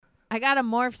I got a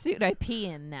morph suit I pee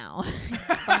in now.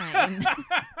 It's fine.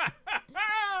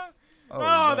 Oh,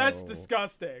 no. that's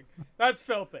disgusting. That's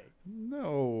filthy.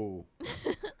 No.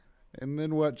 And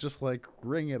then what? Just like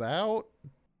wring it out?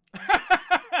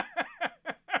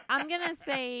 I'm going to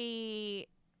say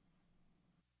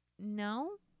no.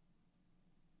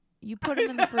 You put him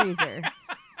in the freezer. I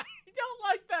don't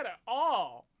like that at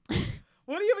all.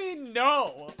 What do you mean,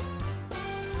 no?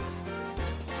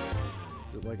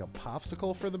 Is it like a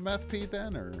popsicle for the meth pee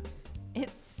then, or?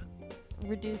 It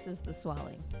reduces the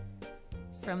swelling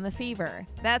from the fever.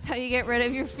 That's how you get rid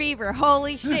of your fever.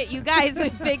 Holy shit, you guys, we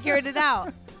figured it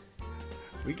out.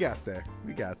 We got there.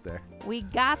 We got there. We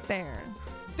got there.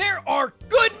 There are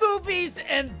good movies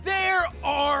and there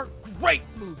are great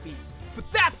movies.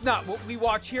 But that's not what we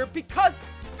watch here because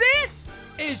this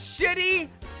is Shitty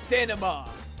Cinema.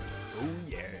 Oh,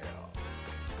 yeah.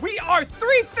 We are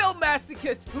three film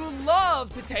masochists who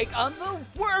love to take on the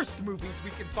worst movies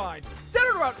we can find,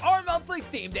 centered around our monthly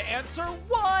theme to answer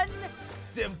one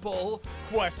simple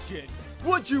question.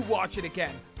 Would you watch it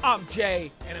again? I'm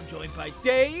Jay, and I'm joined by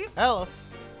Dave. Hello.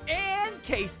 And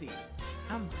Casey.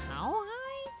 How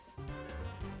high?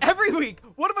 Every week,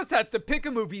 one of us has to pick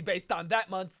a movie based on that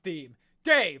month's theme.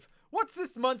 Dave, what's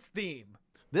this month's theme?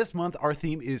 This month, our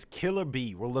theme is Killer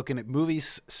Bee. We're looking at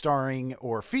movies starring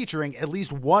or featuring at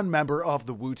least one member of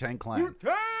the Wu-Tang Clan.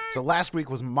 Wu-Tang! So last week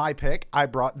was my pick. I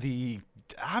brought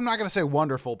I'm not going to say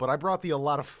wonderful, but I brought a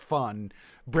lot of fun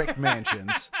Brick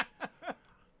Mansions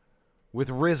with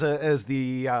RZA as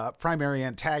the primary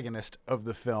antagonist of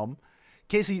the film.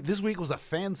 Casey, this week was a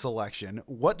fan selection.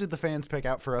 What did the fans pick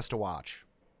out for us to watch?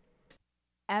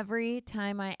 Every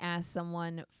time I asked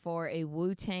someone for a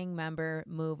Wu-Tang member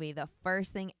movie, the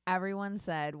first thing everyone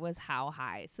said was How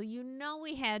High. So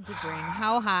we had to bring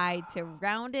How High to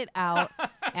round it out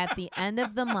at the end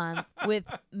of the month with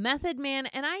Method Man.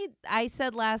 And I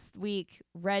said last week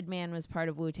Redman was part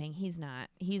of Wu-Tang. He's not.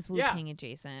 He's Wu-Tang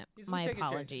adjacent. He's My Wu-Tang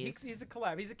apologies. adjacent. He's a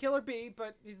collab. He's a Killer Bee,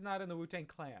 but he's not in the Wu-Tang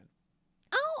Clan.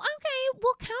 Oh, okay.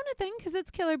 We'll count it then because it's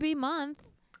Killer Bee month.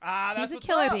 Ah, that's He's a what's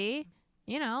Killer up. Bee.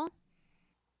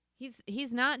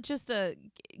 He's not just a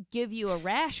give you a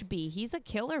rash bee. He's a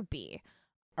killer bee.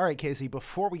 All right, Casey,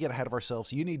 before we get ahead of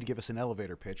ourselves, you need to give us an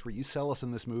elevator pitch where you sell us in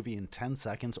this movie in 10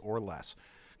 seconds or less.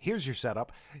 Here's your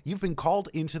setup. You've been called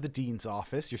into the dean's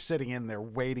office. You're sitting in there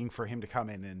waiting for him to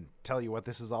come in and tell you what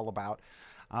this is all about.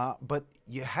 But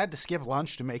you had to skip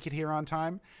lunch to make it here on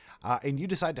time. And you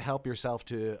decide to help yourself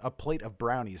to a plate of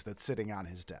brownies that's sitting on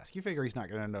his desk. You figure he's not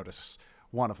going to notice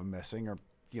one of them missing, or,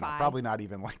 Five. probably not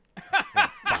even like...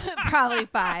 Probably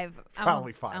five.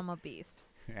 Probably five. I'm a beast.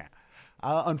 Yeah.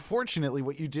 Unfortunately,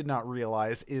 what you did not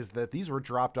realize is that these were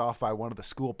dropped off by one of the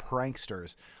school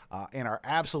pranksters and are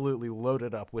absolutely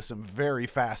loaded up with some very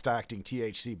fast-acting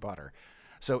THC butter.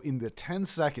 So in the 10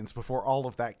 seconds before all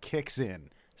of that kicks in,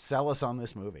 sell us on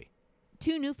this movie.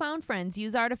 Two newfound friends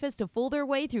use artifice to fool their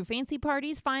way through fancy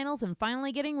parties, finals, and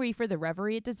finally getting reefer the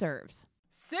reverie it deserves.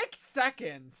 6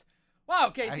 seconds.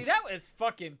 Wow, Casey, that was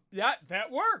fucking...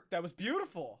 That worked. That was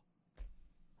beautiful.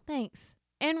 Thanks.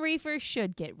 And reefer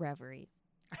should get reverie.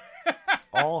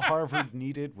 All Harvard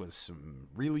needed was some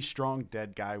really strong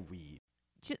dead guy weed.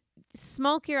 Just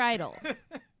smoke your idols.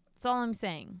 That's all I'm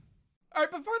saying. All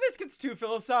right, before this gets too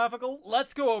philosophical,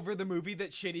 let's go over the movie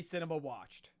that Shitty Cinema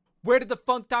watched. Where did the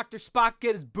funk Dr. Spock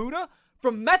get his Buddha?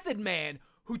 From Method Man,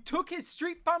 who took his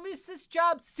street pharmacist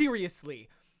job seriously,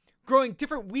 growing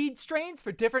different weed strains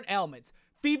for different ailments.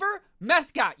 Fever?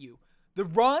 Meth's got you. The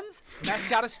runs? Meth's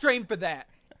got a strain for that.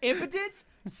 Impotence?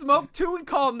 Smoke 2 and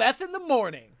call meth in the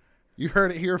morning. You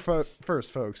heard it here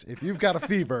first, folks. If you've got a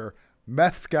fever,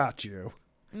 meth's got you.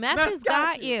 Meth Meth's has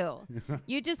got you.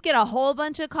 You just get a whole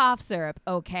bunch of cough syrup,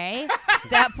 okay?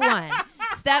 Step 1.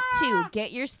 Step 2,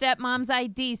 get your stepmom's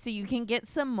ID so you can get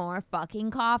some more fucking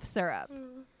cough syrup.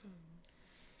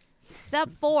 Step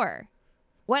 4.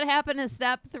 What happened to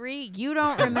step 3? You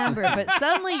don't remember, but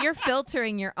suddenly you're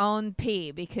filtering your own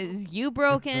pee because you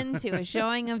broke into a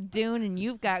showing of Dune and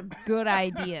you've got good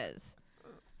ideas.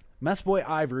 Mess Boy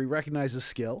Ivory recognizes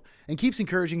skill and keeps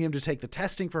encouraging him to take the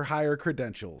testing for higher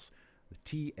credentials.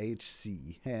 The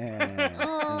THC.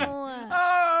 Oh.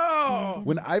 Oh!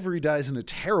 When Ivory dies in a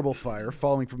terrible fire,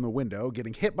 falling from the window,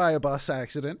 getting hit by a bus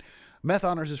accident, Meth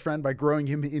honors his friend by growing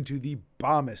him into the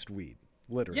bombest weed.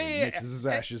 Literally, mixes his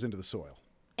ashes into the soil.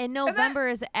 And November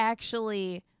is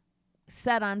actually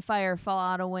set on fire, fall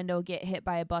out a window, get hit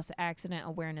by a bus accident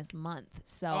awareness month.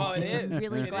 So I'm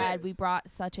really glad we brought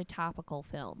such a topical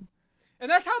film.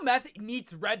 And that's how Meth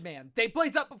meets Redman. They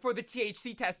blaze up before the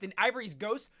THC test, and Ivory's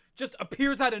ghost just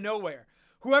appears out of nowhere.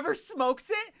 Whoever smokes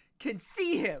it can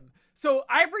see him. So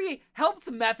Ivory helps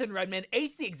Meth and Redman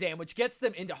ace the exam, which gets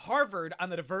them into Harvard on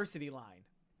the diversity line.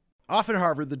 Off at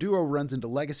Harvard, the duo runs into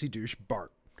legacy douche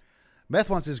Bart. Meth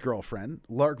wants his girlfriend,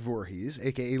 Lark Voorhees,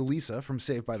 aka Lisa from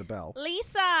Saved by the Bell.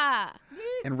 Lisa!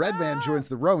 And Redman joins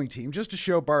the rowing team just to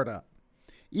show Bart up.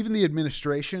 Even the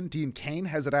administration, Dean Cain,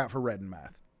 has it out for Red and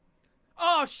Meth.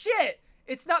 Oh, shit!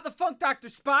 It's not the Funk Dr.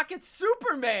 Spock, it's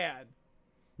Superman!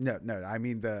 No, I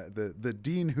mean the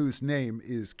Dean whose name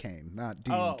is Cain, not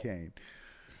Dean Cain.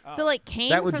 So like Kane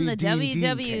That would from be the Dean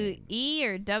WWE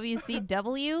or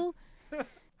WCW?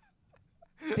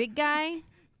 Big guy?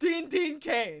 Dean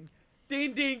Cain.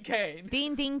 Dean Cain.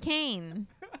 Dean Kane.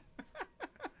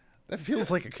 That feels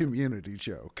like a community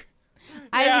joke.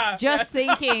 I was just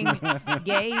thinking,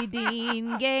 gay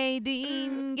Dean, gay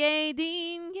Dean, gay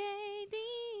Dean, gay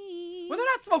Dean. When they're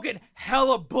not smoking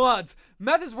hella blunts,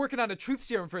 Meth is working on a truth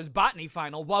serum for his botany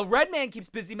final, while Redman keeps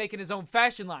busy making his own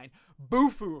fashion line.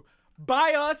 Boo-foo.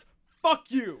 Buy us, fuck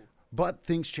you. But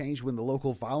things change when the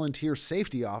local volunteer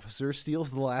safety officer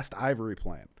steals the last Ivory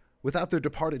plant. Without their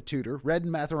departed tutor, Red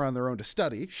and Meth are on their own to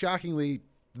study. Shockingly,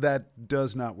 that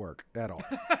does not work at all.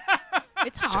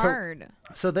 It's hard.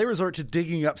 So they resort to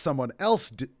digging up someone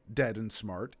else dead and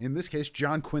smart, in this case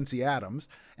John Quincy Adams,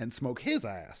 and smoke his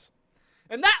ass.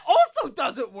 And that also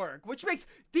doesn't work, which makes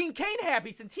Dean Cain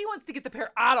happy since he wants to get the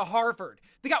pair out of Harvard.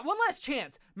 They got one last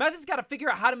chance. Meth has got to figure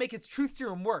out how to make his truth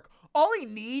serum work. All he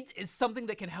needs is something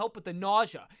that can help with the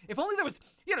nausea. If only there was,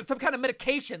 some kind of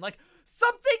medication, like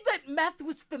something that Meth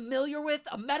was familiar with,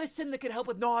 a medicine that could help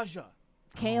with nausea.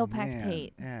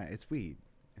 Kaopectate. Yeah, it's weed.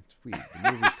 It's weed.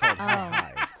 The movie's called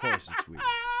High. Of course it's weed.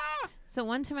 So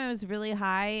one time I was really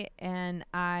high and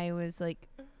I was like,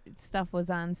 stuff was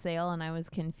on sale and I was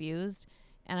confused.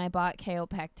 And I bought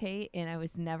Kaopectate and I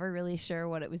was never really sure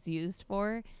what it was used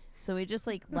for. So we just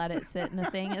like let it sit in the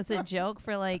thing as a joke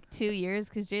for like 2 years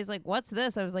because Jay's like, what's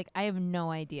this? I was like, I have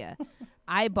no idea.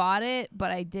 I bought it,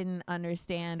 but I didn't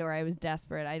understand or I was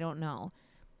desperate. I don't know.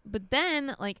 But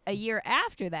then like a year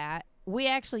after that, we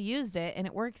actually used it and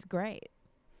it works great.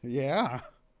 Yeah.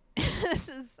 This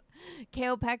is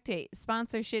Kaopectate,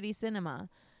 sponsor Shitty Cinema.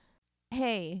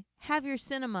 Hey, have your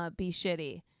cinema be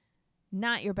shitty.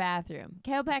 Not your bathroom.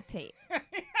 Kaopectate.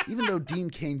 Even though Dean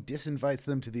Cain disinvites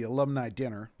them to the alumni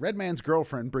dinner, Redman's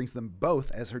girlfriend brings them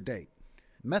both as her date.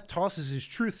 Meth tosses his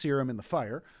truth serum in the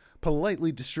fire,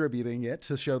 politely distributing it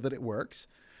to show that it works,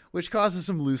 which causes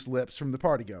some loose lips from the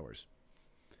partygoers.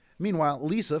 Meanwhile,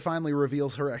 Lisa finally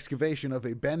reveals her excavation of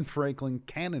a Ben Franklin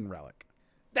cannon relic.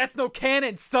 That's no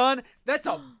cannon, son. That's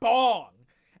a bong.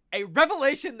 A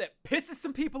revelation that pisses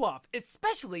some people off,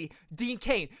 especially Dean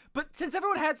Cain. But since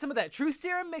everyone had some of that truth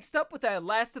serum mixed up with the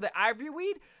last of the Ivory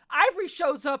weed, Ivory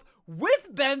shows up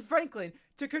with Ben Franklin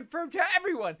to confirm to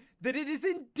everyone that it is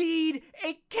indeed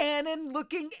a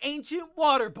cannon-looking ancient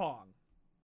water bong.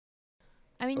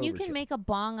 I mean, you Overkill. can make a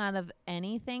bong out of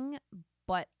anything,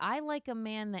 but I like a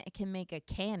man that can make a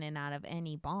cannon out of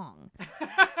any bong.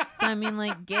 So, I mean,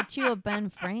 like, get you a Ben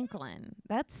Franklin.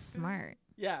 That's smart.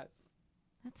 Yes.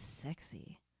 That's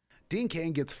sexy. Dean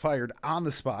Cain gets fired on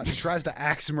the spot and tries to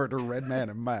axe murder Redman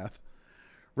and Meth.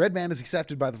 Redman is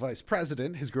accepted by the vice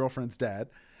president, his girlfriend's dad,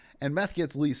 and Meth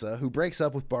gets Lisa, who breaks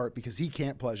up with Bart because he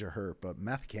can't pleasure her, but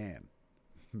Meth can.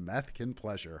 Meth can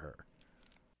pleasure her.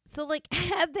 So, like,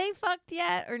 had they fucked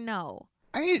yet or no?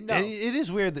 No. It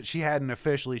is weird that she hadn't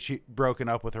officially broken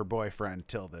up with her boyfriend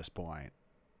till this point.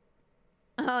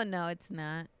 Oh, no, it's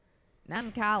not. Not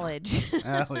in college.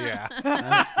 Hell yeah.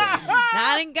 That's fair.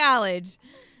 Not in college.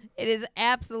 It is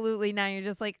absolutely not. You're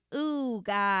just like, ooh,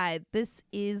 God, this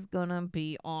is gonna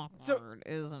be awkward,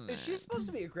 isn't it? Is she supposed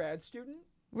to be a grad student?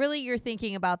 Really, you're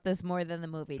thinking about this more than the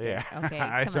movie did. Yeah. Okay,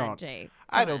 I come on, don't- Jay.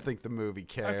 I Come don't on. think the movie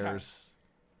cares.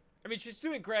 I mean, she's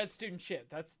doing grad student shit.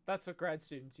 That's what grad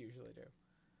students usually do.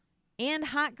 And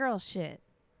hot girl shit.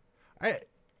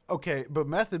 Okay, but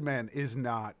Method Man is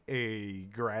not a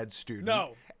grad student.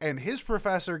 No. And his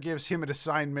professor gives him an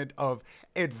assignment of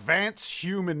advanced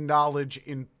human knowledge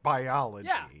in biology.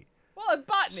 Yeah. Well, in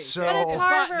botany. So- But it's Botany.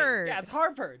 Harvard. Yeah, it's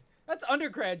Harvard. That's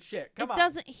undergrad shit. Come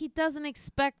on. He doesn't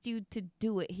expect you to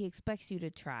do it. He expects you to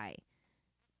try.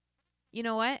 You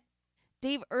know what?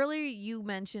 Dave, earlier you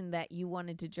mentioned that you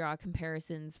wanted to draw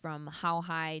comparisons from How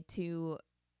High to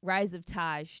Rise of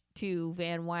Taj to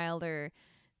Van Wilder,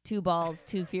 Two Balls,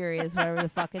 Too Furious, whatever the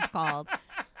fuck it's called.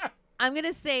 I'm going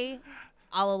to say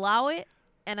I'll allow it,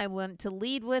 and I want to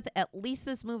lead with at least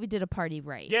this movie did a party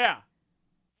right. Yeah.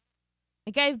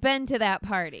 Like, I've been to that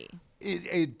party.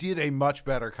 It did a much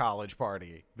better college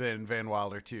party than Van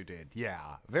Wilder 2 did.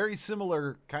 Yeah. Very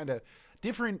similar kind of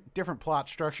different plot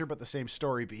structure, but the same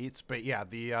story beats. But yeah,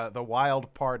 the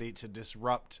wild party to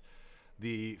disrupt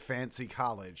the fancy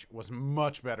college was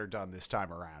much better done this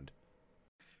time around.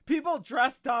 People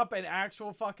dressed up in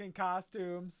actual fucking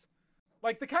costumes.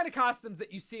 Like the kind of costumes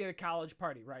that you see at a college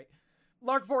party, right?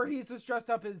 Lark Voorhees was dressed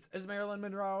up as Marilyn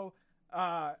Monroe.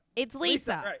 It's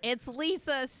Lisa. Right. It's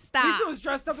Lisa. Stop. Lisa was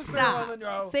dressed up as Marilyn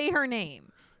Monroe. Say her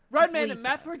name. Redman and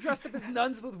Meth were dressed up as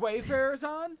nuns with Wayfarers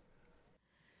on.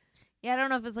 Yeah, I don't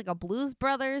know if it's like a Blues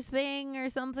Brothers thing or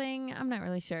something. I'm not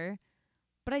really sure.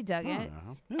 But I dug it.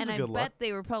 It's And a I good bet look.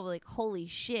 they were probably like, holy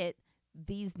shit,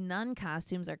 these nun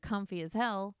costumes are comfy as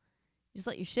hell. Just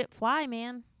let your shit fly,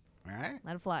 man. All right.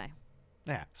 Let it fly.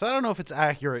 Yeah. So I don't know if it's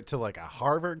accurate to like a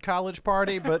Harvard college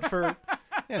party, but for,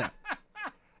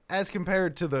 as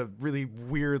compared to the really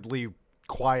weirdly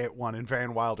quiet one in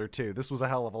Van Wilder 2, this was a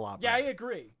hell of a lot Yeah, better.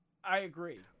 I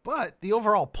agree. But the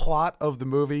overall plot of the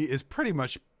movie is pretty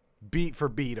much beat for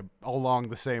beat along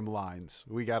the same lines.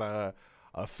 We got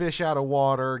a fish out of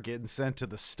water getting sent to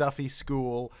the stuffy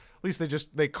school. At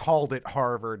least they called it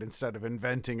Harvard instead of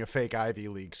inventing a fake Ivy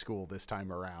League school this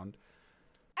time around.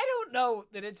 I don't know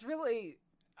that it's really...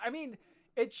 I mean,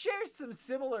 it shares some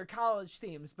similar college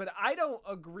themes, but I don't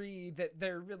agree that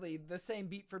they're really the same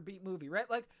beat for beat movie, right?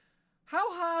 Like,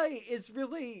 How High is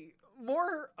really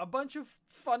more a bunch of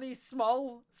funny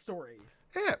small stories.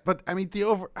 Yeah, but I mean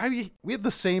we had the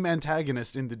same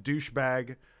antagonist in the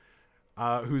douchebag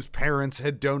whose parents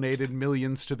had donated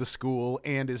millions to the school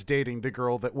and is dating the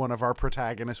girl that one of our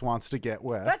protagonists wants to get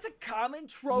with. That's a common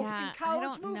trope Yeah, in college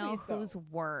I don't know movies, though. who's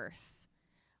worse.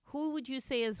 Who would you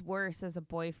say is worse as a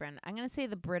boyfriend? I'm going to say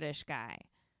the British guy.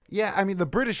 Yeah, I mean the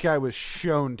British guy was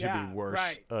shown to Yeah, be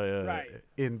worse right.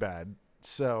 in bed.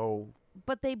 So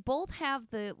But they both have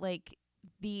the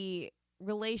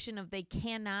relation of they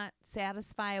cannot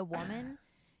satisfy a woman.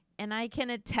 And I can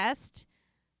attest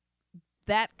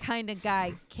that kind of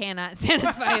guy cannot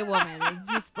satisfy a woman.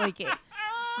 It's just like,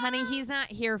 honey, he's not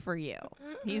here for you.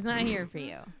 He's not here for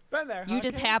you. Been there, You huh,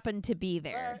 just kids? happen to be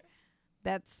there. Right.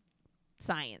 That's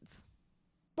science.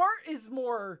 Bart is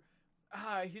more...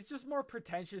 he's just more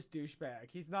pretentious douchebag.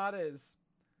 He's not as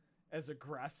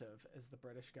aggressive as the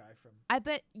British guy from... I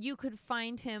bet you could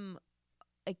find him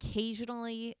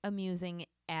occasionally amusing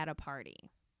at a party.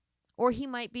 Or he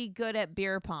might be good at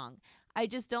beer pong. I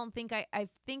just don't think I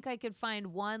think I could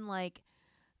find one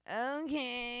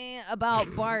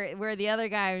about Bart where the other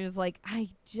guy was like, I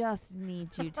just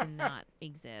need you to not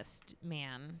exist,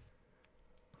 man.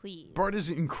 Please. Bart is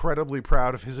incredibly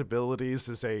proud of his abilities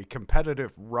as a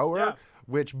competitive rower, Yeah.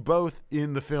 which both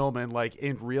in the film and like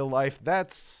in real life,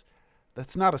 that's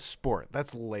not a sport.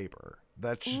 That's labor.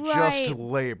 That's just Right.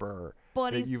 labor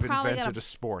But that he's you've probably got invented a a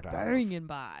sport out of. banging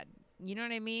bod. You know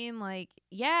what I mean? Like,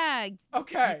 yeah.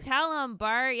 Okay. You tell him,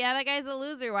 Bart, yeah, that guy's a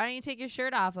loser. Why don't you take your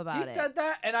shirt off about He it? said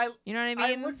that, and You know what I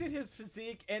I mean? looked at his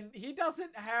physique, and he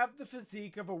doesn't have the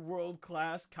physique of a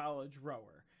world-class college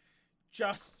rower.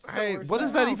 Just so Hey, we're what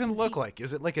does saying. that even look like?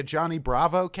 Is it like a Johnny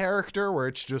Bravo character where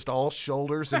it's just all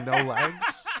shoulders and no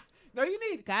legs? No, you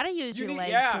need... Gotta use You your need,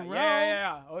 legs yeah, to row.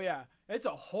 yeah. Oh, yeah. It's a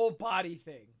whole body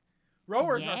thing.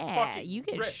 Rowers are Yeah, fucking you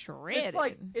get ripped. shredded.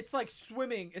 It's like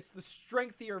swimming. It's the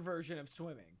strengthier version of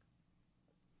swimming.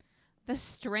 The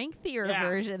strengthier Yeah.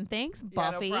 version. Thanks,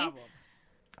 Buffy. Yeah, no problem.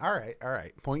 All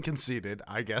right. Point conceded.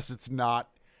 I guess it's not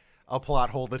a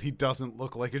plot hole that he doesn't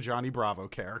look like a Johnny Bravo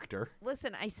character.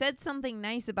 Listen, I said something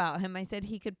nice about him. I said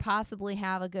he could possibly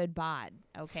have a good bod.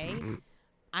 Okay?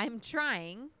 I'm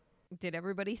trying. Did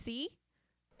everybody see?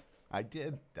 I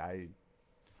did.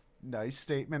 Nice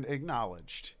statement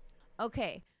acknowledged.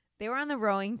 Okay. They were on the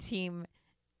rowing team,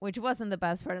 which wasn't the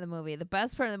best part of the movie. The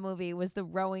best part of the movie was the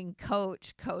rowing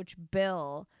coach, Coach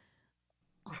Bill,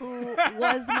 who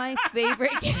was my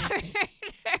favorite character.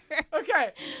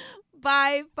 Okay.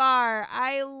 By far.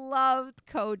 I loved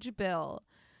Coach Bill.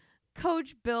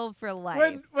 Coach Bill for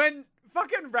life. When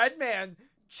fucking Redman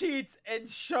cheats and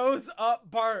shows up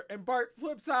Bart, and Bart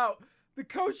flips out, the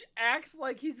coach acts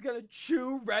like he's gonna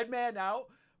chew Redman out,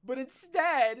 but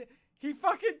instead he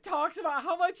fucking talks about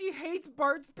how much he hates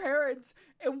Bart's parents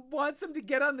and wants him to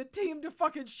get on the team to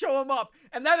fucking show him up.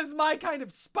 And that is my kind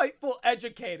of spiteful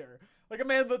educator. Like a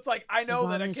man that's like, I know as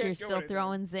long that I as can't you're do still anything.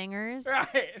 throwing zingers.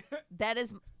 Right.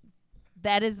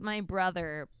 That is my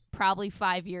brother probably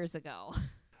 5 years ago.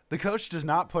 The coach does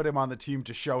not put him on the team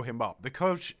to show him up. The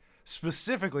coach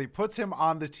specifically puts him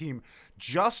on the team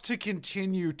just to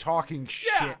continue talking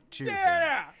shit to him.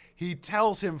 Yeah. He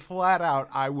tells him flat out,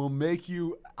 I will put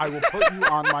you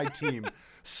on my team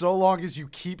so long as you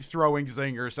keep throwing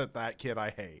zingers at that kid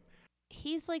I hate.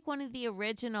 He's like one of the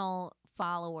original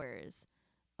followers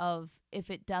of if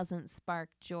it doesn't spark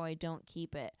joy, don't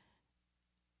keep it.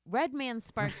 Redman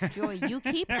sparks joy. You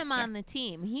keep him on the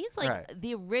team. He's like Right.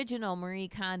 the original Marie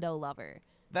Kondo lover.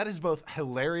 That is both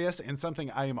hilarious and something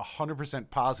I am 100%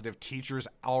 positive teachers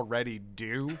already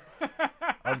do.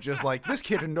 Of just like, this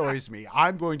kid annoys me.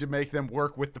 I'm going to make them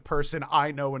work with the person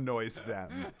I know annoys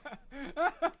them.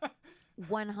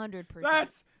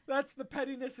 100%. That's the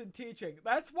pettiness in teaching.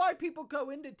 That's why people go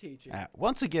into teaching.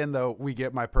 Once again, though, we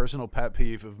get my personal pet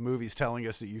peeve of movies telling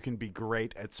us that you can be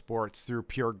great at sports through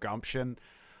pure gumption.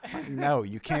 No,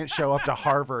 you can't show up to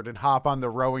Harvard and hop on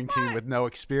the rowing team with no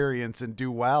experience and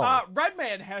do well.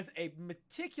 Redman has a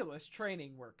meticulous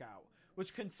training workout,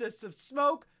 which consists of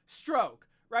smoke, stroke,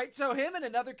 right? So him and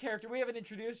another character we haven't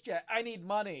introduced yet, I Need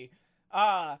Money.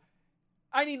 I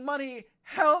Need Money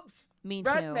helps Me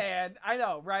too. Redman. I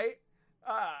know, right?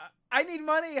 I Need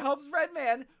Money helps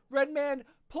Redman. Redman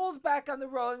pulls back on the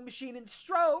rowing machine and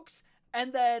strokes,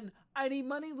 and then I Need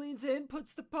Money leans in,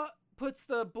 puts the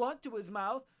blunt to his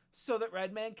mouth so that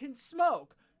Redman can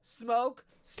smoke. Smoke,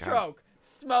 stroke,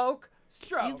 smoke,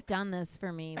 stroke. You've done this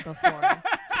for me before.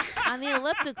 On the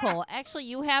elliptical. Actually,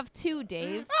 you have too,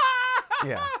 Dave.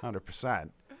 Yeah, 100%.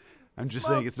 I'm just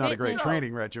saying it's not a great Fitness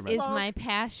training regimen. Is my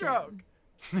passion.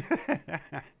 Stroke.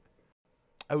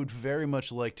 I would very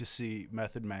much like to see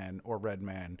Method Man or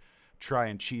Redman try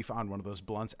and chief on one of those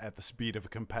blunts at the speed of a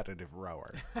competitive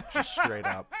rower. Just straight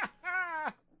up.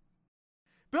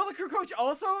 Bill the Crew Coach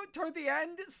also, toward the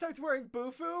end, starts wearing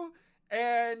bufu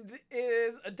and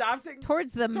is adopting...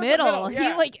 Towards the Towards the middle. middle,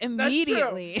 yeah. He like That's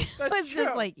immediately true. That's was just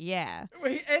true. like, yeah.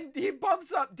 And he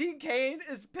bumps up. Dean Cain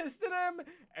is pissed at him,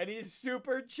 and he's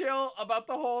super chill about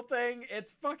the whole thing.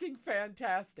 It's fucking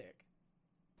fantastic.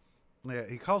 Yeah,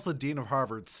 he calls the Dean of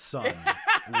Harvard son,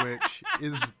 which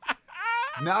is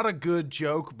not a good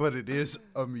joke, but it is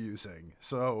amusing.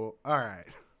 So, all right.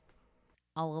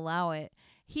 I'll allow it.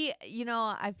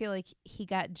 I feel like he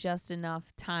got just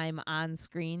enough time on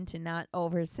screen to not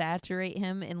oversaturate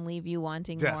him and leave you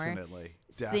wanting more. Definitely.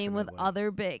 Same with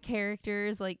other bit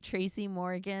characters like Tracy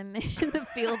Morgan in The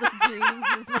Field of Dreams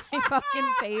is my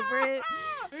fucking favorite.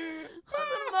 Who's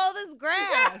gonna mow this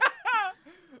grass?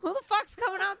 Who the fuck's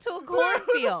coming out to a Who the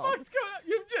cornfield? fuck's going on?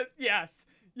 You've just...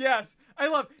 Yes. I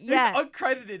love... Yeah. He's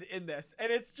uncredited in this,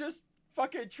 and it's just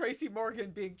fucking Tracy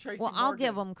Morgan being Tracy Well, Morgan. I'll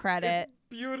give him credit. It's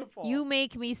beautiful. You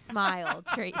make me smile,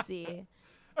 Tracy.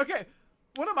 Okay,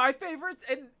 one of my favorites,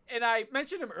 and I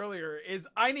mentioned him earlier, is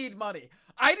I Need Money.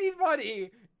 I Need Money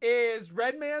is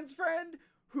Redman's friend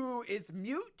who is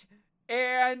mute,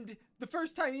 and the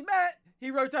first time he met, he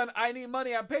wrote down I need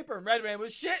money on paper, and Redman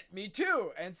was shit, me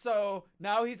too. And so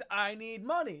now he's I Need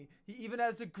Money. He even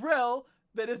has a grill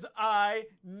that is I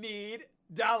Need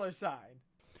 $.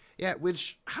 Yeah,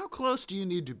 which, how close do you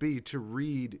need to be to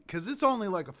read? Because it's only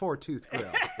like a 4-tooth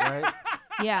grill, right?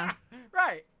 Yeah.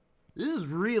 Right. This is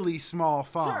really small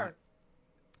font. Sure.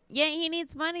 Yeah, he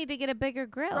needs money to get a bigger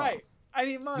grill. Right. I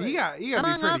need money. You got to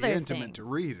Among be pretty other intimate to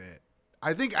things. read it.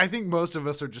 I think most of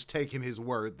us are just taking his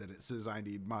word that it says I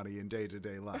need money in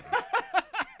day-to-day life.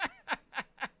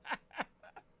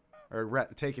 Or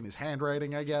taking his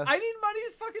handwriting, I guess. I Need Money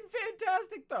is fucking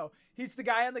fantastic, though. He's the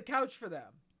guy on the couch for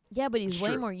them. Yeah, but he's It's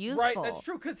way true. more useful. Right, that's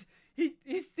true, because he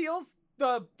steals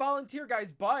the volunteer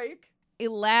guy's bike.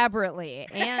 Elaborately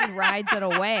and rides it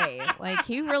away. Like,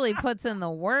 he really puts in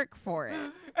the work for it.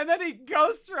 And then he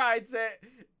ghost rides it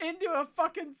into a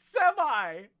fucking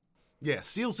semi. Yeah,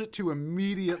 seals it to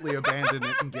immediately abandon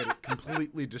it and get it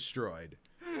completely destroyed.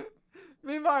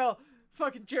 Meanwhile,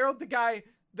 fucking Gerald, the guy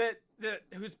that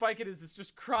whose bike it is just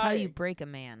That's crying. how you break a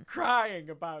man. Crying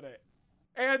about it.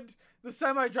 And the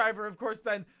semi driver, of course,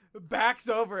 then backs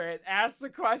over it, asks a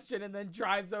question, and then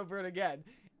drives over it again.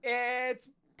 It's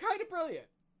kind of brilliant.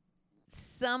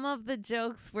 Some of the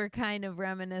jokes were kind of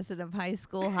reminiscent of High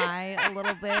School High, a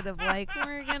little bit of like,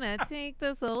 we're gonna take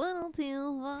this a little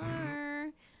too far.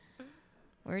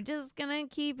 We're just gonna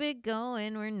keep it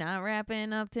going. We're not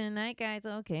wrapping up tonight, guys.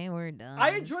 Okay, we're done.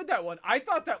 I enjoyed that one. I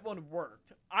thought that one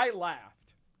worked. I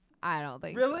laughed. I don't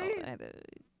think Really? so.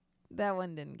 That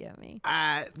one didn't get me.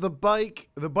 The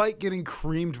bike getting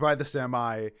creamed by the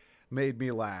semi made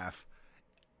me laugh.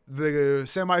 The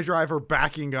semi driver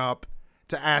backing up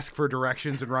to ask for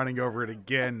directions and running over it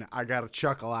again, I got a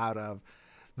chuckle out of.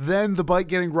 Then the bike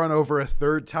getting run over a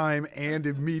third time and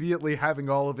immediately having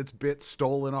all of its bits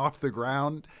stolen off the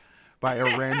ground by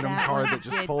a random That car one that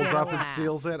just did pulls get a up and laugh.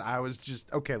 steals it. I was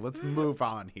just, okay, let's move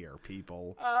on here,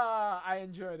 people. I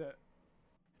enjoyed it.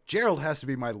 Gerald has to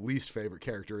be my least favorite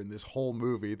character in this whole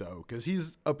movie, though, because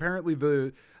he's apparently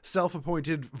the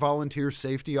self-appointed volunteer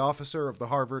safety officer of the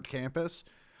Harvard campus,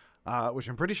 which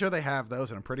I'm pretty sure they have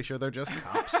those, and I'm pretty sure they're just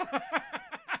cops.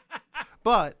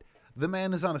 But The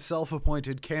man is on a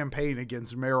self-appointed campaign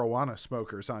against marijuana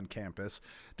smokers on campus,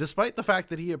 despite the fact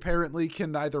that he apparently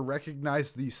can neither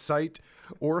recognize the sight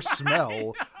or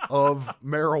smell of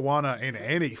marijuana in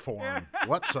any form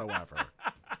whatsoever.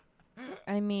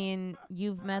 I mean,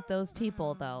 you've met those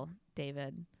people, though,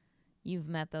 David. You've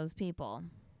met those people.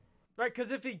 Right,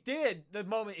 because if he did, the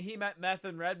moment he met Meth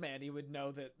and Redman, he would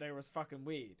know that there was fucking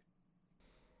weed.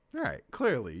 Right.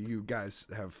 Clearly, you guys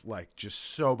have, like, just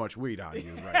so much weed on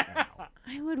you right now.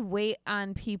 I would wait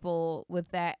on people with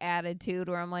that attitude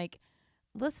where I'm like,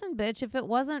 listen, bitch, if it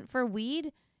wasn't for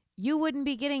weed, you wouldn't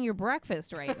be getting your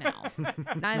breakfast right now.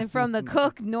 Neither from the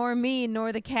cook, nor me,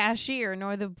 nor the cashier,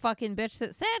 nor the fucking bitch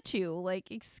that sat you. Like,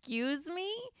 excuse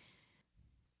me?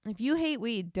 If you hate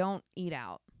weed, don't eat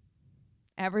out.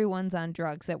 Everyone's on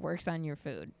drugs that works on your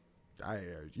food.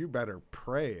 You better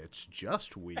pray it's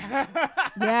just weed.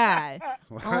 Yeah.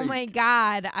 Oh Like, my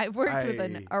God. I've worked with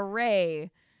an array,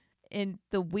 and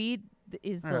the weed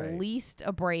is the Right. least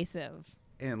abrasive.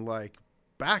 And, like,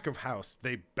 back of house,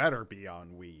 they better be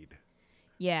on weed.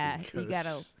 Yeah. You gotta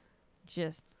Because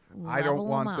just I don't level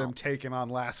want 'em them out. taking on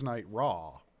Last Night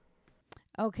Raw.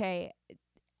 Okay.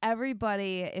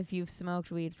 Everybody, if you've smoked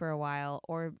weed for a while,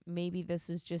 or maybe this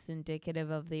is just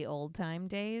indicative of the old time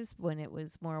days when it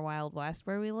was more Wild West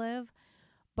where we live,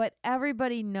 but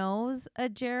everybody knows a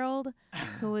Gerald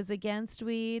who is against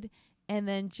weed and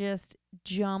then just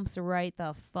jumps right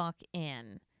the fuck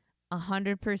in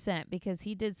 100% because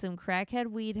he did some crackhead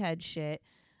weed head shit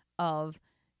of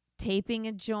taping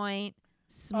a joint,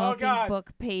 smoking God.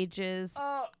 book pages.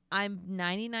 Oh, I'm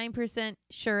 99%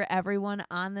 sure everyone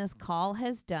on this call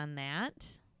has done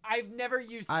that. I've never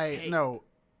used tape. No.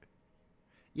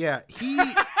 Yeah, he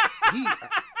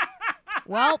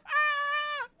Well,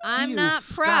 I'm used not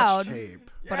Scotch proud,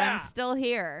 tape. but Yeah. I'm still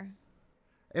here.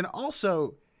 And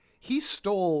also, he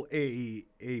stole a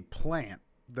plant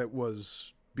that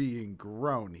was being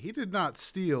grown. He did not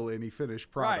steal any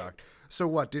finished product. So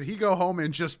what, did he go home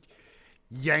and just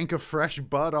yank a fresh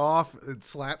bud off and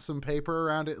slap some paper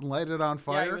around it and light it on Yeah,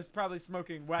 fire? he was probably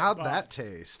smoking wet How'd bud. that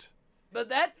taste? But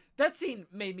that scene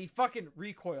made me fucking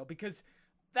recoil because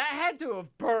that had to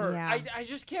have burned. Yeah. I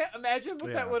just can't imagine what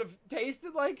Yeah. that would have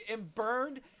tasted like and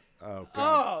burned. Oh,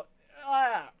 God.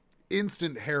 Oh,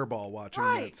 Instant hairball watching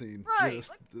Right, that scene. right.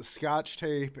 Just the Scotch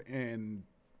tape and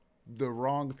the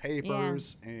wrong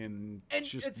papers and and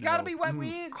just it's got to no. be wet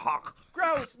weed.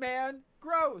 Gross, man.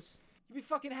 Gross. You'd be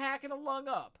fucking hacking a lung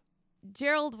up.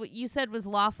 Gerald, what you said was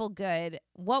lawful good.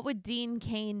 What would Dean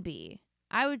Cain be?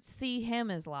 I would see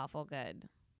him as lawful good.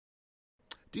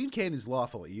 Dean Cain is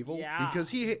lawful evil Yeah. because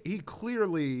he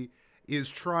clearly is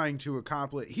trying to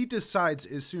accomplish. He decides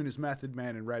as soon as Method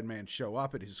Man and Redman show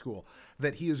up at his school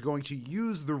that he is going to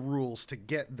use the rules to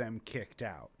get them kicked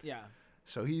out. Yeah.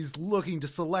 So he's looking to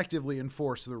selectively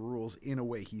enforce the rules in a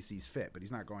way he sees fit, but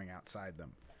he's not going outside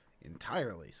them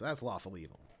entirely. So that's lawful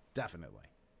evil, definitely.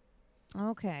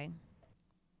 Okay.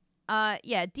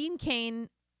 Yeah, Dean Cain,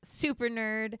 super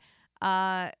nerd,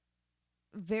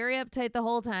 very uptight the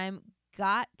whole time,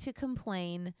 got to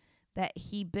complain that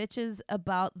he bitches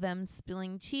about them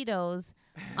spilling Cheetos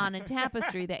on a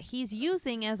tapestry that he's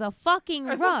using as a fucking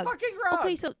As rug. a fucking rug.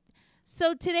 Okay,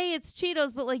 so today it's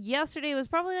Cheetos, but like yesterday it was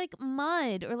probably like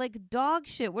mud or like dog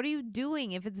shit. What are you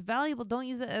doing? If it's valuable, don't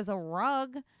use it as a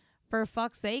rug for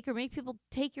fuck's sake, or make people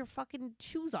take your fucking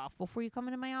shoes off before you come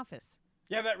into my office.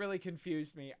 Yeah, that really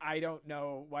confused me. I don't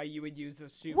know why you would use a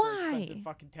super Why? expensive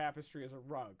fucking tapestry as a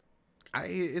rug.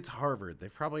 It's Harvard.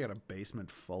 They've probably got a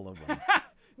basement full of them.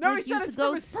 No, Like, he you said it's go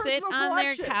from his sit personal on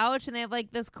collection. their couch and they have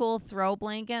like this cool throw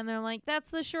blanket and they're like, "That's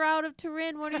the Shroud of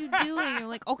Turin. What are you doing?" You're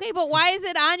like, "Okay, but why is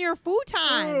it on your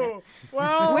futon? Ooh,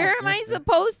 well, Where am I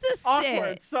supposed to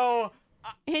awkward. sit?" So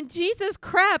And Jesus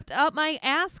crept up my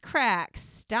ass crack.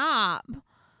 Stop.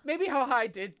 maybe How High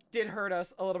did hurt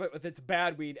us a little bit with its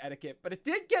bad weed etiquette, but it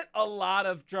did get a lot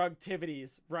of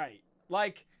drugtivities right.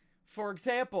 Like, for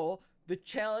example, the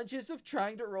challenges of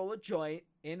trying to roll a joint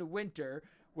in winter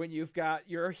when you've got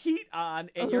your heat on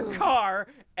in your car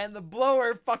and the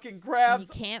blower fucking You grabs.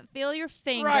 can't feel your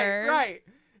fingers. Right.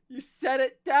 You set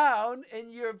it down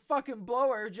and your fucking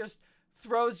blower just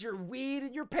throws your weed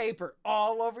and your paper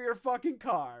all over your fucking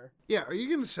car. Yeah, are you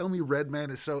going to tell me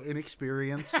Redman is so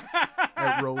inexperienced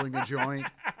at rolling a joint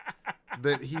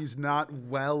that he's not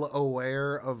well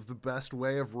aware of the best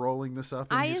way of rolling this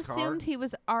up in I his car? assumed he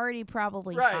was already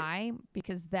probably Right. high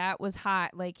because that was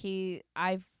hot. Like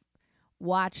I've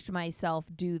watched myself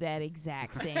do that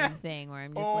exact same thing where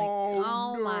I'm just like,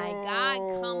 oh my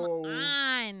God, come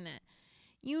on.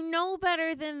 You know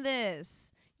better than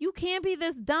this. You can't be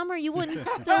this dumb or you wouldn't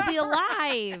still be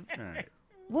alive. All right.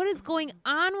 What is going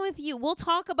on with you? We'll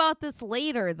talk about this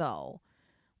later, though,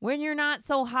 when you're not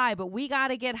so high, but we got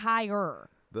to get higher.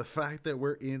 The fact that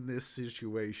we're in this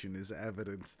situation is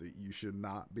evidence that you should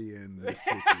not be in this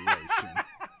situation.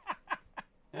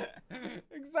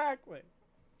 Exactly.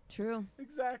 True.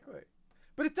 Exactly.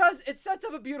 But it sets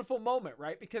up a beautiful moment,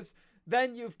 right? Because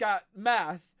then you've got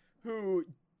Meth, who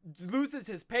loses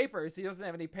his papers. He doesn't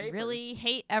have any papers. Really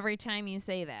hate every time you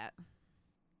say that.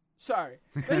 Sorry.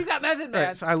 Then you've got Method Man.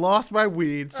 Right, so I lost my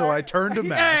weed, so I turned to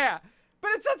meth. Yeah. But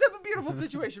it sets up a beautiful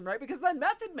situation, right? Because then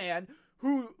Method Man,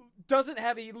 who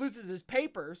he loses his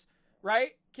papers,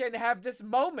 right? Can have this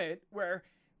moment where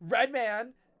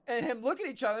Redman and him look at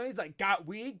each other and he's like, got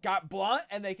weed, got blunt,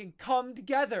 and they can come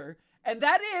together. And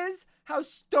that is how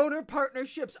stoner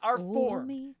partnerships are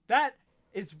formed. That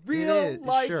is real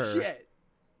life shit.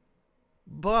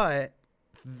 But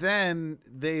then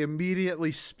they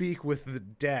immediately speak with the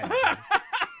dead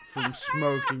from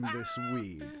smoking this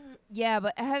weed. Yeah,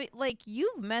 but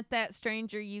you've met that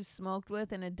stranger you smoked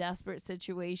with in a desperate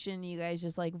situation. You guys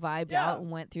just like vibed out and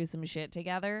went through some shit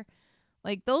together.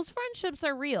 Like those friendships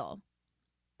are real.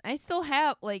 I still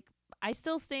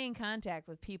stay in contact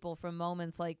with people from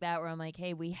moments like that where I'm like,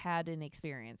 hey, we had an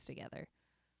experience together.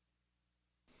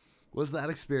 Was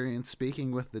that experience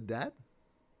speaking with the dead?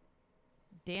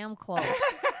 Damn close.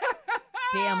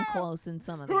 Damn close in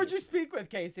some of these. Who would you speak with,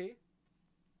 Casey?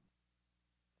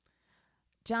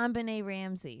 John Benet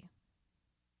Ramsey.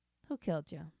 Who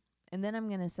killed you? And then I'm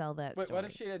going to sell that story. What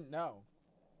if she didn't know?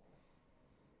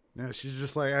 Yeah, she's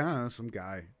just like, I don't know, some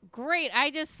guy. Great. I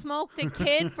just smoked a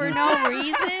kid for no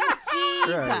reason?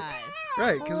 Jesus.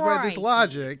 Right, because by this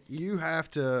logic, you have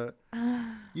to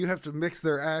mix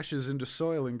their ashes into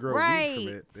soil and grow weed from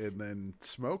it and then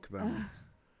smoke them.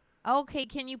 Okay,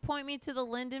 can you point me to the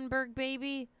Lindenberg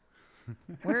baby?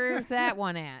 Where's that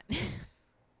one at? Fuck,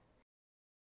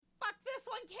 this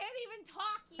one can't even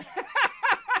talk yet.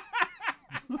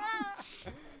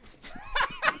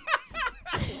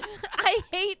 I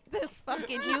hate this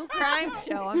fucking new crime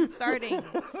show I'm starting.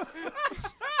 Casey's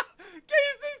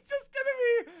just gonna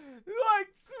be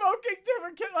like smoking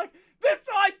different kids. Like, this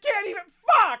one can't even.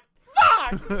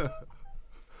 Fuck!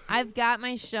 I've got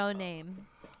my show name.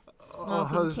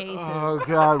 Smoking Cases. Oh,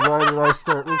 God, why did I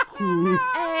start with Keith?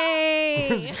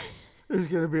 Hey! There's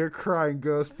going to be a crying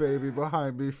ghost baby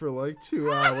behind me for like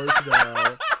 2 hours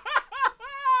now.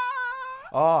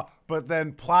 Oh, but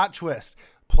then plot twist,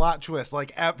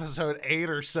 like episode 8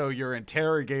 or so, you're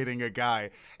interrogating a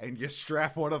guy and you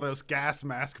strap one of those gas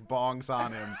mask bongs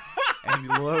on him and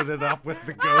you load it up with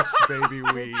the ghost baby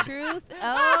weed. Truth?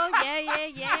 Oh,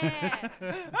 yeah.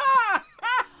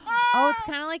 Oh, it's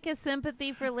kind of like a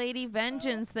sympathy for Lady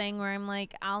Vengeance thing where I'm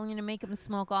like, I'm going to make him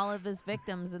smoke all of his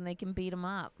victims and they can beat him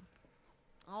up.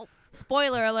 Oh,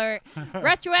 spoiler alert.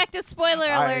 Retroactive spoiler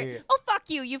alert. Oh, fuck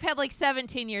you. You've had like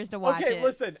 17 years to watch it. Okay,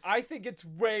 listen. I think it's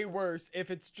way worse if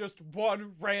it's just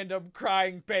one random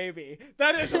crying baby.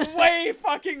 That is way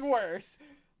fucking worse.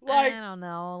 Like, I don't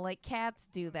know. Like, cats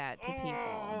do that to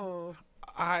people.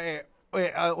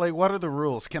 Wait, what are the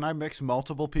rules? Can I mix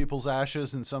multiple people's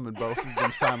ashes and summon both of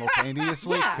them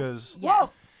simultaneously? Because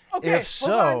yes. Okay, if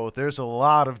so, there's a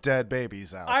lot of dead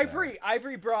babies out there.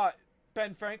 Ivory brought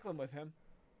Ben Franklin with him.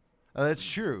 That's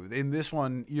true. In this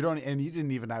one, you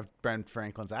didn't even have Ben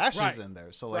Franklin's ashes in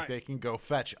there, so they can go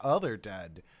fetch other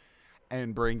dead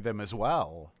and bring them as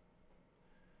well.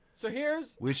 So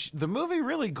which the movie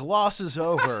really glosses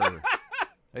over.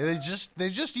 They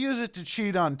just use it to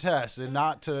cheat on tests and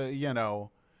not to,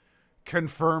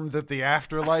 confirm that the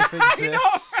afterlife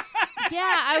exists.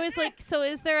 Yeah, I was like, so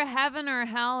is there a heaven or a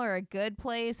hell or a good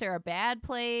place or a bad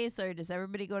place, or does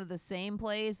everybody go to the same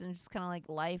place and just kind of like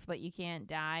life but you can't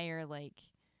die or like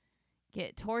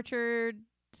get tortured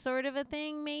sort of a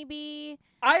thing maybe?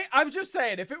 I'm just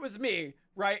saying, if it was me,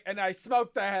 right, and I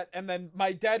smoked that and then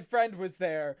my dead friend was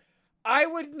there, I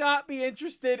would not be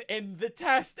interested in the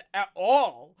test at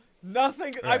all.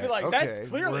 Nothing. Right, I'd be like, that's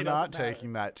clearly we're not matter.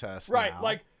 Taking that test right, now.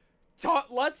 Like,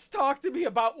 let's talk to me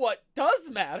about what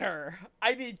does matter.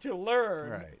 I need to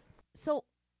learn. Right. So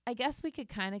I guess we could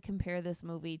kind of compare this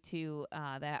movie to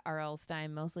that R.L.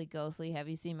 Stine, Mostly Ghostly, Have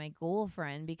You Seen My Ghoul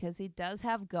Friend? Because he does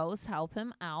have ghosts help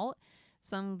him out.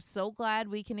 So I'm so glad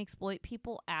we can exploit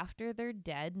people after they're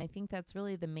dead. I think that's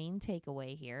really the main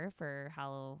takeaway here for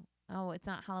Oh, it's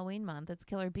not Halloween month. It's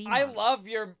Killer Bee month. I love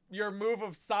your move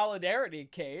of solidarity,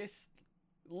 Case.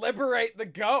 Liberate the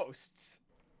ghosts.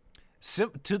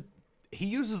 He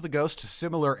uses the ghost to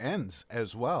similar ends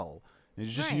as well.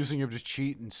 He's just using him to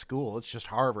cheat in school. It's just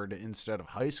Harvard instead of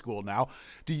high school now.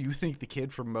 Do you think the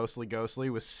kid from Mostly Ghostly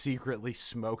was secretly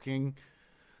smoking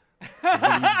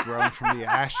weed grown from the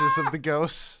ashes of the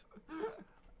ghosts.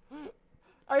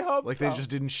 I hope Like so. they just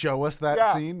didn't show us that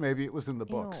Yeah. scene. Maybe it was in the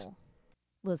books. Ew.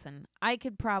 Listen, I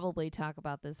could probably talk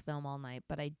about this film all night,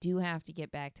 but I do have to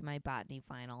get back to my botany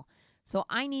final. So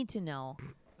I need to know,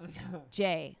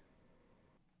 Jay,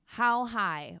 how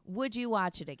high would you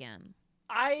watch it again?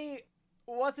 I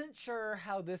wasn't sure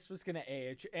how this was going to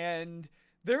age, and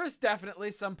there is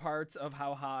definitely some parts of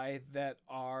How High that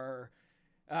are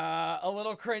a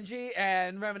little cringy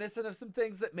and reminiscent of some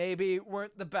things that maybe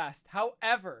weren't the best.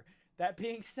 However, that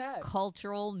being said,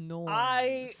 Cultural norms.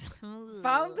 I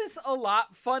found this a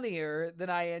lot funnier than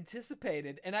I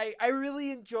anticipated, and I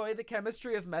really enjoy the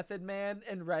chemistry of Method Man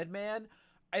and Redman.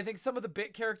 I think some of the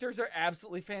bit characters are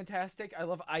absolutely fantastic. I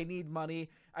love I Need Money.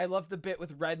 I love the bit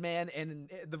with Redman and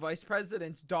the vice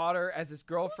president's daughter as his Who's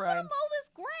gonna girlfriend. mow this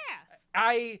grass?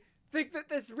 I think that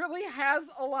this really has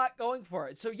a lot going for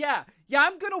it. So yeah,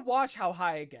 I'm gonna watch How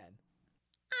High again.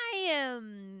 I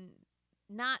am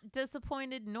not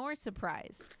disappointed nor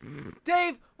surprised.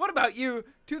 Dave, what about you?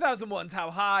 2001's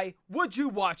How High? Would you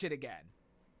watch it again?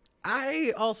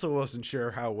 I also wasn't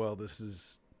sure how well this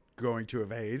is going to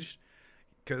have aged.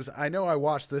 Because I know I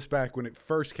watched this back when it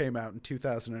first came out in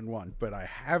 2001, but I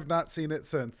have not seen it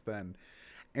since then.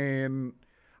 And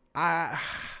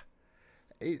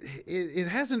it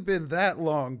hasn't been that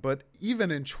long, but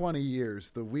even in 20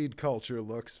 years, the weed culture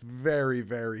looks very,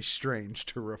 very strange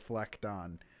to reflect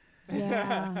on.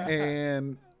 Yeah.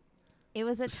 And It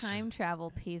was a time travel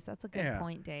piece. That's a good Yeah.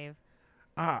 point, Dave.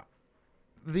 I'm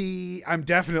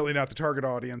definitely not the target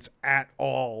audience at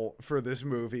all for this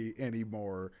movie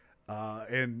anymore.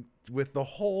 And with the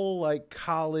whole like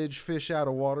college fish out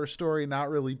of water story not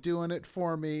really doing it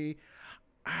for me,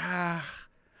 I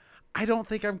don't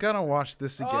think I'm gonna watch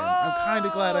this again. I'm kind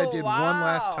of glad I did one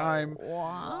last wow. time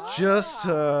What? just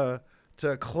to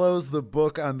close the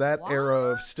book on that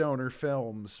era of stoner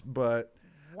films. But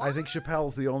I think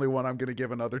Chappelle's the only one I'm gonna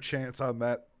give another chance on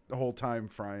that whole time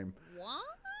frame. What?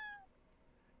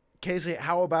 Casey,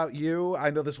 how about you?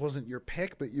 I know this wasn't your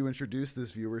pick, but you introduced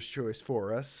this viewer's choice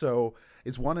for us. So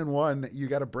it's 1-1. You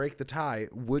got to break the tie.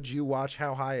 Would you watch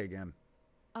How High again?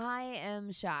 I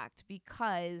am shocked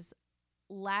because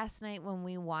last night when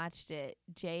we watched it,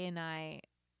 Jay and I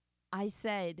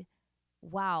said,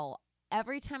 wow,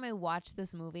 every time I watch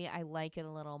this movie, I like it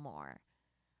a little more.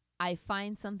 I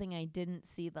find something I didn't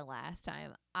see the last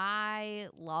time. I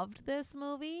loved this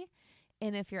movie.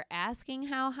 And if you're asking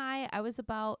how high, I was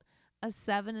about a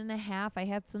 7.5. I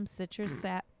had some citrus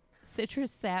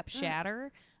sap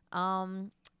shatter.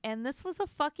 And this was a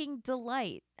fucking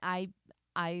delight. I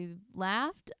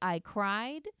laughed. I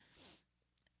cried.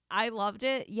 I loved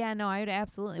it. Yeah, no, I would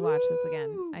absolutely watch this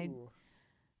again.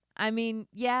 I mean,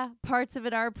 yeah, parts of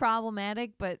it are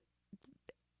problematic, but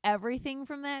everything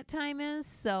from that time is,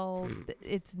 so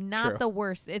it's not True. the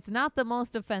worst. It's not the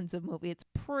most offensive movie. It's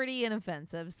pretty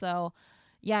inoffensive. So,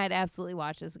 yeah, I'd absolutely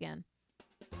watch this again.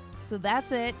 So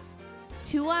that's it.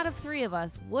 2 out of 3 of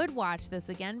us would watch this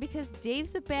again because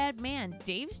Dave's a bad man.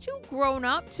 Dave's too grown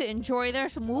up to enjoy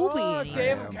this movie Oh, anymore.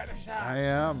 Dave, am. got a shot. I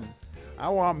am. I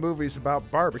want movies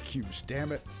about barbecues,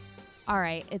 damn it. All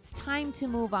right, it's time to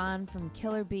move on from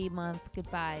Killer Bee Month.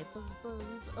 Goodbye. Buzz,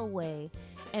 buzz away.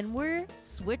 And we're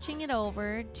switching it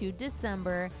over to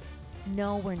December.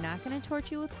 No, we're not going to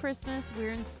torture you with Christmas. We're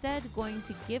instead going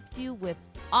to gift you with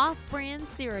off-brand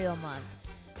cereal month.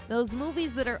 Those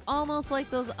movies that are almost like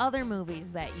those other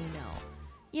movies that you know.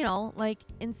 You know, like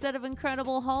instead of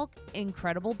Incredible Hulk,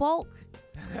 Incredible Bulk.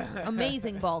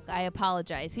 Amazing Bulk. I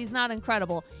apologize. He's not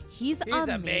incredible. He's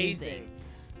amazing.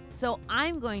 So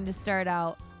I'm going to start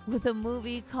out with a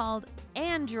movie called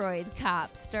Android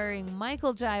Cop, starring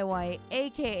Michael Jai White,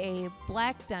 a.k.a.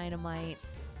 Black Dynamite.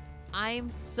 I'm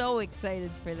so excited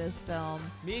for this film.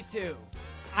 Me too.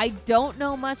 I don't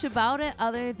know much about it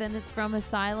other than it's from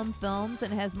Asylum Films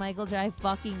and has Michael Jai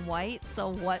fucking White,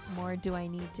 so what more do I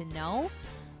need to know?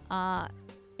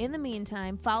 In the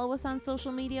meantime, follow us on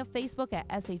social media, Facebook at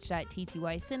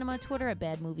sh.tty cinema, Twitter at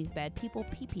Bad Movies Bad People,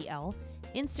 PPL,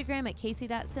 Instagram at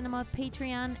casey.cinema,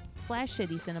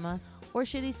 Patreon/shittycinema, or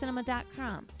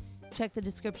shittycinema.com. Check the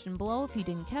description below if you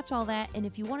didn't catch all that, and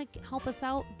if you want to help us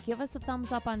out, give us a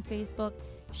thumbs up on Facebook,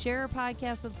 share our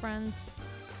podcast with friends,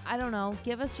 I don't know,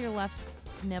 give us your left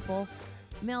nipple,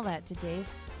 mail that to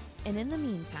Dave, and in the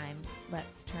meantime,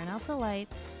 let's turn out the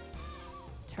lights,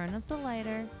 turn up the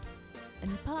lighter,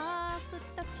 and pass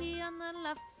the touchy on the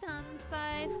left-hand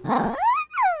side.